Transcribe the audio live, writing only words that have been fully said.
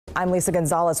I'm Lisa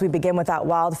Gonzalez. We begin with that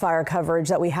wildfire coverage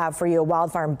that we have for you. A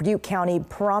wildfire in Butte County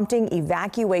prompting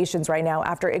evacuations right now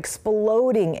after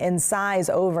exploding in size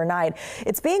overnight.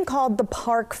 It's being called the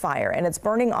Park Fire, and it's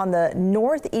burning on the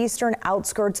northeastern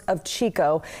outskirts of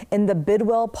Chico in the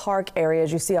Bidwell Park area,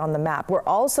 as you see on the map. We're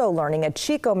also learning a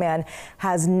Chico man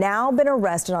has now been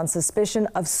arrested on suspicion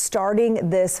of starting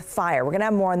this fire. We're going to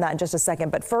have more on that in just a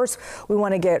second, but first we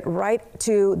want to get right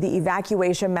to the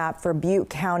evacuation map for Butte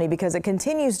County because it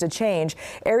continues to change.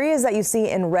 Areas that you see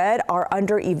in red are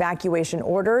under evacuation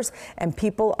orders, and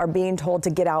people are being told to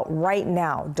get out right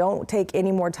now. Don't take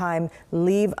any more time.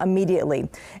 Leave immediately.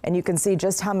 And you can see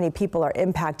just how many people are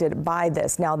impacted by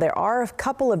this. Now, there are a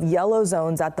couple of yellow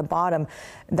zones at the bottom.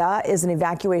 That is an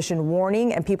evacuation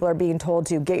warning, and people are being told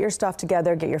to get your stuff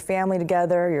together, get your family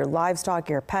together, your livestock,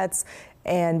 your pets,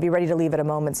 and be ready to leave at a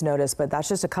moment's notice. But that's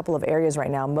just a couple of areas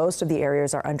right now. Most of the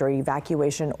areas are under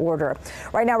evacuation order.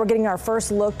 Right now, we're getting our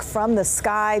first look from the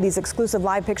sky, these exclusive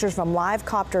live pictures from Live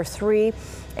Copter 3.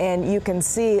 And you can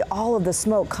see all of the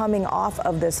smoke coming off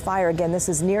of this fire. Again, this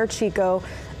is near Chico.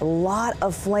 A lot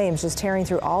of flames just tearing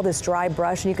through all this dry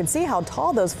brush. And you can see how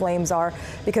tall those flames are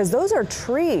because those are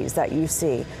trees that you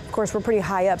see. Of course, we're pretty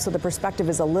high up, so the perspective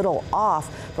is a little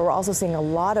off, but we're also seeing a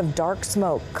lot of dark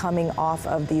smoke coming off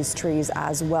of these trees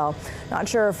as well. Not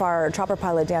sure if our chopper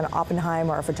pilot Dan Oppenheim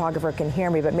or our photographer can hear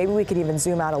me, but maybe we could even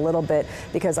zoom out a little bit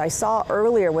because I saw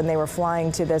earlier when they were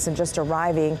flying to this and just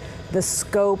arriving the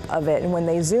scope of it. And when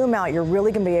they zoom out, you're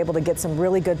really going to be able to get some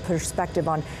really good perspective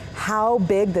on how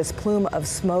big this plume of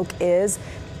smoke is.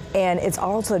 And it's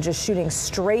also just shooting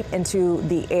straight into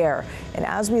the air. And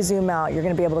as we zoom out, you're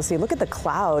going to be able to see, look at the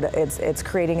cloud it's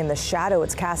creating in the shadow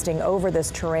it's casting over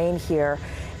this terrain here.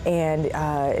 And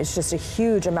it's just a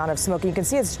huge amount of smoke. And you can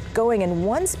see it's going in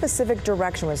one specific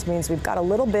direction, which means we've got a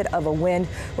little bit of a wind.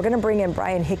 We're going to bring in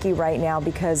Brian Hickey right now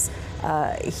because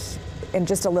in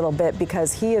just a little bit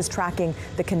because he is tracking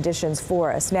the conditions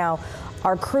for us. Now,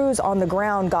 our crews on the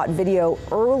ground got video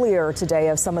earlier today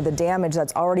of some of the damage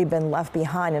that's already been left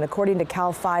behind. And according to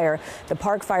CAL FIRE, the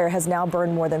Park Fire has now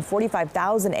burned more than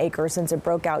 45,000 acres since it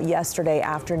broke out yesterday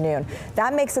afternoon.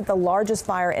 That makes it the largest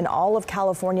fire in all of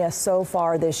California so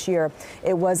far this year.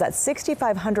 It was at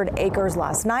 6,500 acres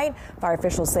last night. Fire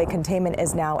officials say containment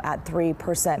is now at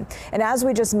 3%. And as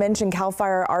we just mentioned, CAL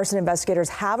FIRE arson investigators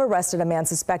have arrested a man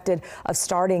suspected of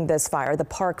starting this fire, the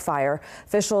Park Fire.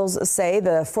 Officials say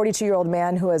the 42-year-old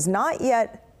man who has not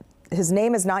yet, his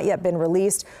name has not yet been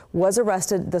released, was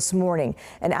arrested this morning.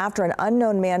 And after an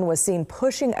unknown man was seen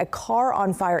pushing a car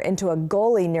on fire into a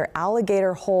gully near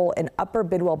Alligator Hole in Upper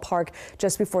Bidwell Park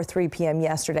just before 3 p.m.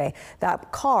 yesterday.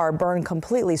 That car burned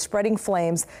completely, spreading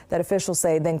flames that officials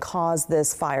say then caused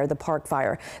this fire, the Park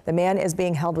Fire. The man is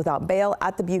being held without bail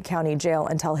at the Butte County Jail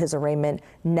until his arraignment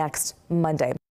next Monday.